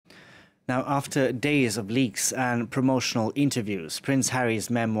Now, after days of leaks and promotional interviews, Prince Harry's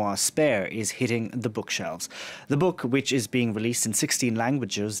memoir Spare is hitting the bookshelves. The book, which is being released in 16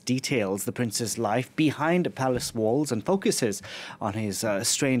 languages, details the prince's life behind palace walls and focuses on his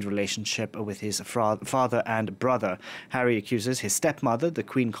strained relationship with his father and brother. Harry accuses his stepmother, the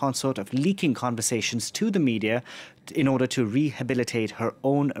Queen Consort, of leaking conversations to the media in order to rehabilitate her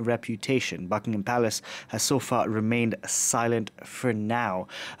own reputation. Buckingham Palace has so far remained silent for now.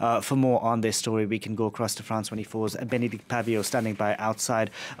 For more on this story, we can go across to France 24's Benedict Pavio, standing by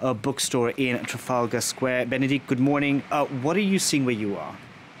outside a bookstore in Trafalgar Square. Benedict, good morning. What are you seeing where you are?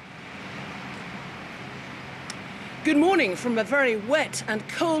 Good morning from a very wet and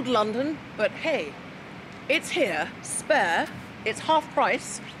cold London, but hey, it's here, Spare. It's half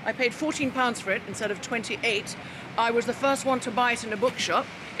price. I paid £14 for it instead of 28. I was the first one to buy it in a bookshop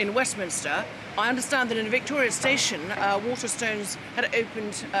in Westminster. I understand that in Victoria Station, Waterstones had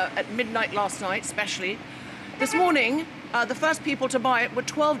opened at midnight last night, especially. This morning, the first people to buy it were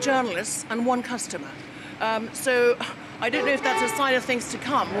 12 journalists and one customer. So I don't know if that's a sign of things to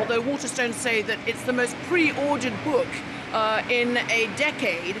come, although Waterstones say that it's the most pre-ordered book in a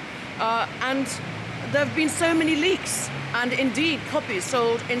decade, and there have been so many leaks, and indeed copies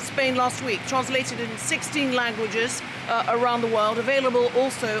sold in Spain last week, translated in 16 languages around the world, available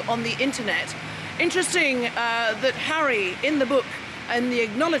also on the internet. Interesting that Harry, in the book, and the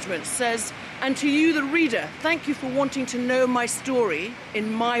acknowledgement says, "And to you, the reader, thank you for wanting to know my story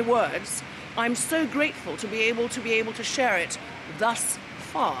in my words. I'm so grateful to be able to share it thus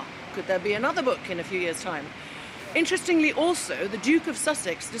far." Could there be another book in a few years' time? Interestingly also, the Duke of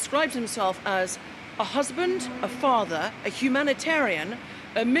Sussex describes himself as a husband, a father, a humanitarian,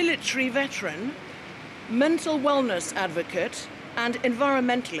 a military veteran, mental wellness advocate, and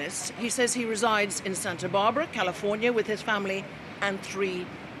environmentalist. He says he resides in Santa Barbara, California, with his family and 3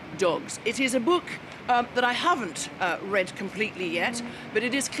 dogs. It is a book that I haven't read completely yet, but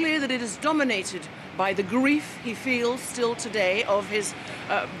it is clear that it is dominated by the grief he feels still today of his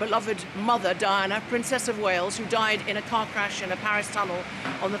beloved mother, Diana, Princess of Wales, who died in a car crash in a Paris tunnel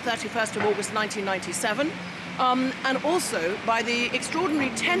on the 31st of August 1997, and also by the extraordinary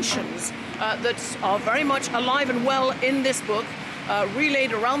tensions that are very much alive and well in this book,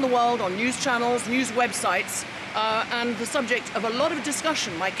 relayed around the world on news channels, news websites, and the subject of a lot of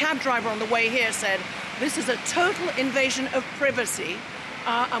discussion. My cab driver on the way here said, this is a total invasion of privacy.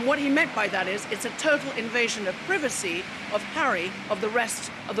 And what he meant by that is it's a total invasion of privacy of Harry, of the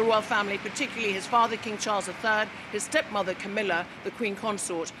rest of the royal family, particularly his father, King Charles III, his stepmother, Camilla, the Queen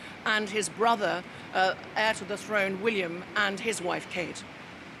Consort, and his brother, heir to the throne, William, and his wife, Kate.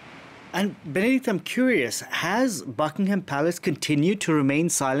 And Benedict, I'm curious, has Buckingham Palace continued to remain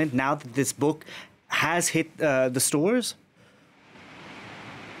silent now that this book has hit the stores?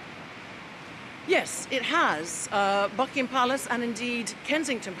 Yes, it has. Buckingham Palace and indeed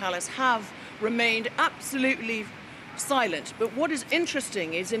Kensington Palace have remained absolutely silent. But what is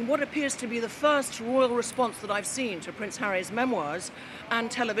interesting is in what appears to be the first royal response that I've seen to Prince Harry's memoirs and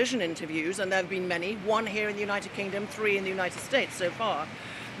television interviews, and there have been many, 1 here in the United Kingdom, 3 in the United States so far.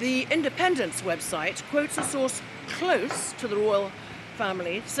 The Independence website quotes a source close to the royal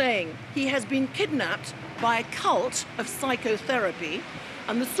family saying he has been kidnapped by a cult of psychotherapy,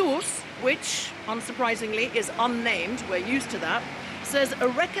 and the source, which unsurprisingly is unnamed, we're used to that, says a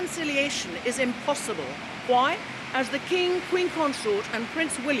reconciliation is impossible. Why? As the King, Queen Consort and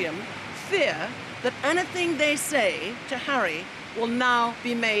Prince William fear that anything they say to Harry will now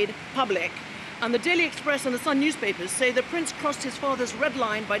be made public. And the Daily Express and the Sun newspapers say the prince crossed his father's red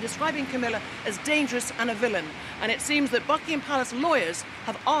line by describing Camilla as dangerous and a villain. And it seems that Buckingham Palace lawyers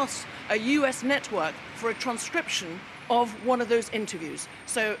have asked a US network for a transcription of one of those interviews.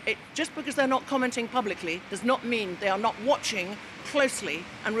 So just because they're not commenting publicly does not mean they are not watching closely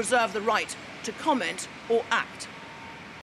and reserve the right to comment or act.